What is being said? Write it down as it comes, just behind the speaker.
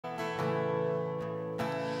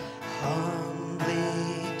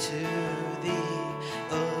Humbly to the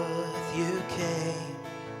earth you came,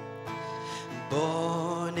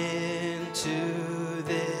 born into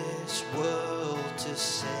this world to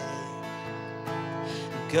save.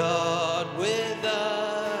 God with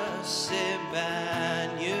us,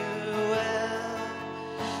 Emmanuel.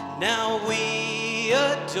 Now we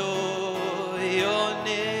adore your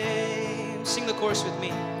name. Sing the chorus with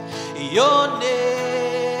me. Your name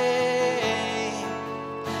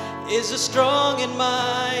is a strong and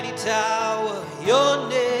mighty tower. Your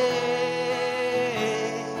name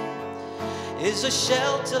is a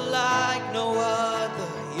shelter like no other.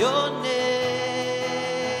 Your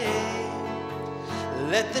name,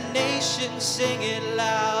 let the nations sing it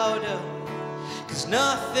louder, 'cause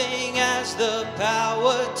nothing has the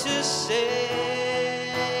power to save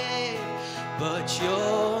but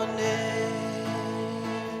your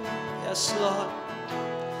name. Yes, Lord.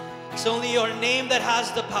 It's only your name that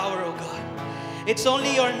has the power, oh God. It's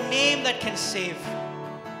only your name that can save.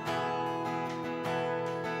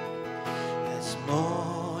 As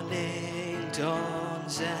morning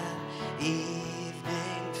dawns and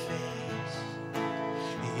evening fades,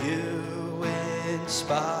 you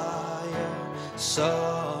inspire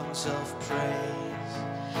songs of praise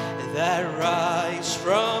that rise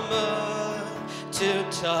from earth to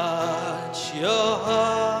touch your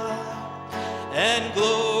heart and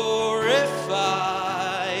glorify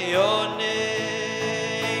your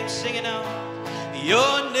name. Sing it now.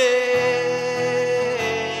 Your name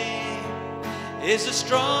is a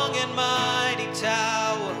strong and mighty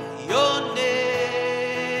tower. Your name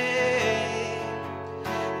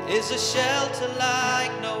is a shelter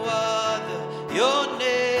like no other. Your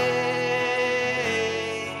name,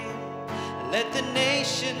 let the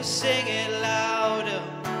nations sing it louder,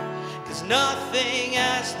 'cause nothing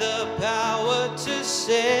has the power to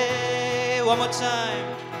save. One more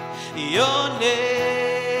time. Your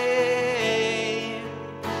name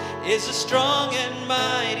is a strong and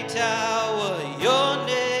mighty tower. Your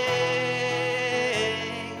name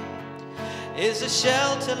is a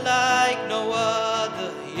shelter like no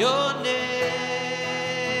other. Your name,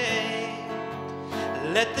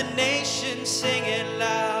 let the nations sing it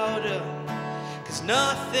louder, 'cause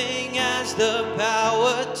nothing has the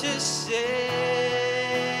power to save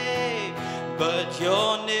but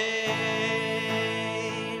your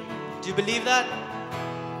name. Do you believe that?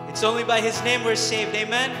 It's only by His name we're saved.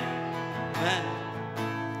 Amen? Amen.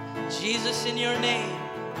 Jesus, in your name.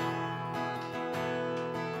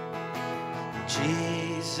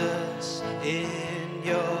 Jesus, in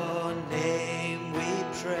your name we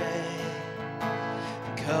pray.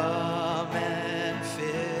 Come and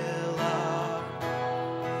fill our.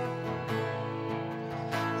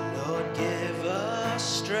 Lord, give us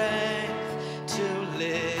strength to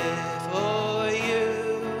live for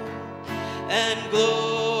you and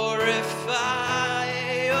glorify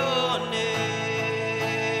your name.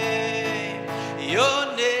 Your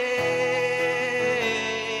name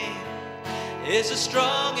is a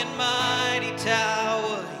strong and mighty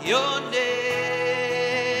tower. Your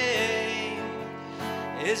name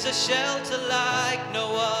is a shelter like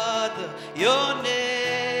no other. Your name,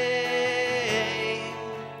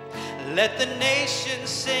 let the nations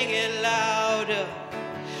sing it louder,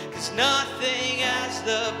 'cause nothing has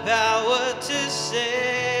the power to save.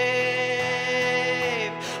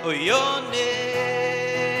 Oh, your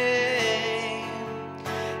name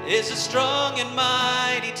is a strong and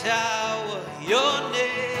mighty tower. Your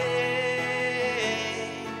name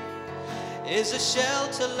is a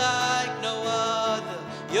shelter like no other.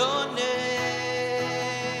 Your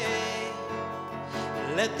name,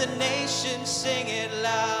 let the nations sing it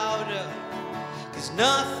louder, 'cause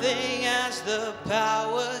nothing has the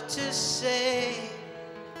power to save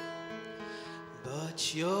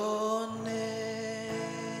but your name.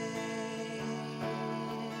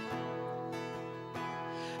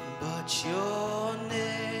 But your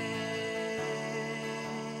name.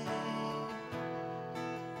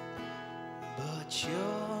 But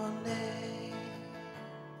your name.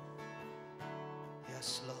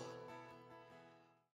 Yes, Lord.